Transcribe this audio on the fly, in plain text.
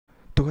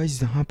तो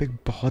गाइस यहाँ पे एक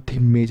बहुत ही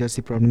मेजर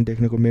सी प्रॉब्लम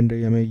देखने को मिल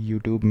रही है हमें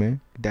यूट्यूब में,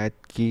 दैट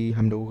कि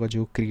हम लोगों का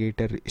जो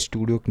क्रिएटर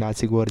स्टूडियो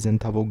क्लासिक वर्जन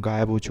था वो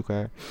गायब हो चुका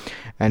है।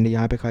 एंड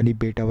यहाँ पे खाली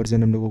बेटा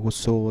वर्जन हम लोगों को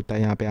शो होता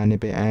है यहाँ पे आने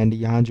पे। एंड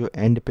यहाँ जो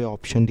एंड पे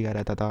ऑप्शन दिया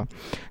रहता था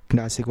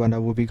क्लासिक वाला,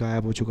 वो भी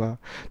गायब हो चुका।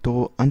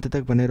 तो अंत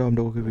तक बने रहो हम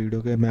लोगों के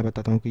वीडियो के, मैं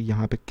बताता हूँ कि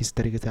यहाँ पे किस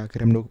तरीके से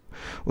आकर हम लोग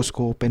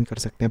उसको ओपन कर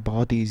सकते हैं।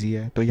 बहुत ईजी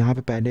है। तो यहाँ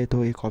पे पहले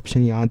तो एक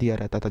ऑप्शन यहाँ दिया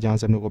रहता था जहाँ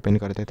से हम लोग ओपन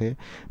करते थे,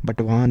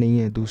 बट वहाँ नहीं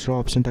है। दूसरा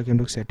ऑप्शन था कि हम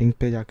लोग सेटिंग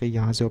पे जाके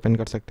यहाँ से ओपन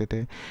कर सकते थे,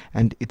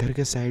 एंड इधर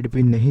के साइड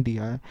भी नहीं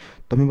दिया है।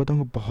 तो मैं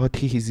बताऊँगा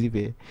बहुत ही ईजी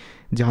वे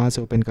जहाँ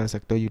से ओपन कर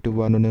सकते हो। यूट्यूब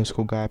वालों ने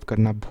उसको गायब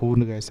करना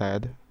भूल गए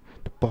शायद।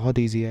 तो बहुत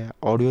ईजी है।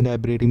 ऑडियो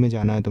लाइब्रेरी में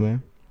जाना है तुम्हें।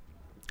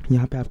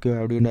 यहाँ पे आपकी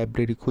ऑडियो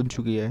लाइब्रेरी खुल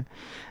चुकी है।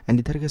 एंड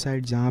इधर के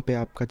साइड जहाँ पे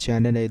आपका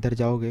चैनल है, इधर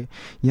जाओगे,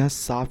 यहाँ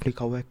साफ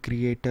लिखा हुआ है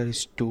क्रिएटर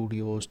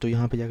स्टूडियोज़। तो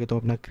यहाँ पे जाके तुम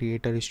अपना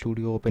क्रिएटर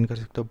स्टूडियो ओपन कर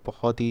सकते हो।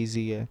 बहुत ही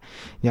ईजी है।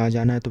 यहाँ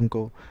जाना है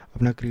तुमको,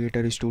 अपना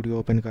क्रिएटर स्टूडियो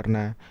ओपन करना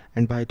है।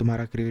 एंड भाई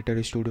तुम्हारा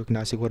creator studio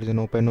classic version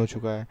open हो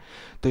चुका है।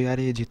 तो यार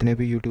ये जितने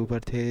भी यूट्यूबर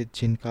थे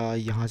जिनका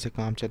यहाँ से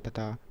काम चलता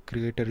था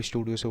क्रिएटर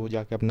स्टूडियो से, वो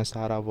जाके अपना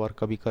सारा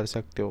वर्क अभी कर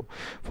सकते हो।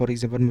 फॉर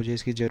एग्जांपल मुझे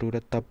इसकी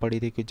ज़रूरत तब पड़ी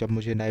थी कि जब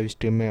मुझे लाइव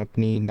स्ट्रीम में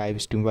अपनी लाइव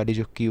स्ट्रीम वाली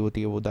जो की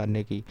होती है वो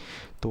डालने की।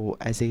 तो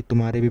ऐसे ही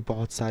तुम्हारे भी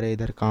बहुत सारे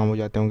इधर काम हो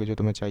जाते होंगे जो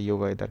तुम्हें चाहिए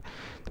होगा इधर।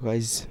 तो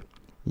गाइज़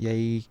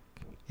यही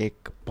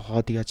एक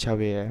बहुत ही अच्छा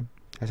वे है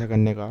ऐसा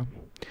करने का।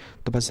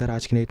 तो बस सर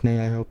आज के लिए इतना ही।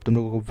 आई होप तुम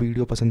लोगों को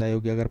वीडियो पसंद आई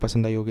होगी। अगर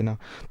पसंद आई होगी ना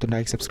तो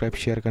लाइक सब्सक्राइब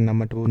शेयर करना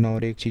मत भूलना।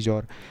 और एक चीज़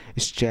और,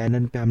 इस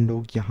चैनल पे हम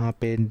लोग यहाँ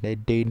पे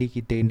डेली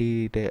की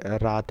डेली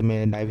रात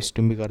में लाइव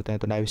स्ट्रीम भी करते हैं,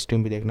 तो लाइव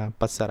स्ट्रीम भी देखना।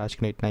 बस सर आज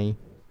के लिए इतना ही।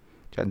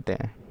 चलते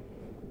हैं।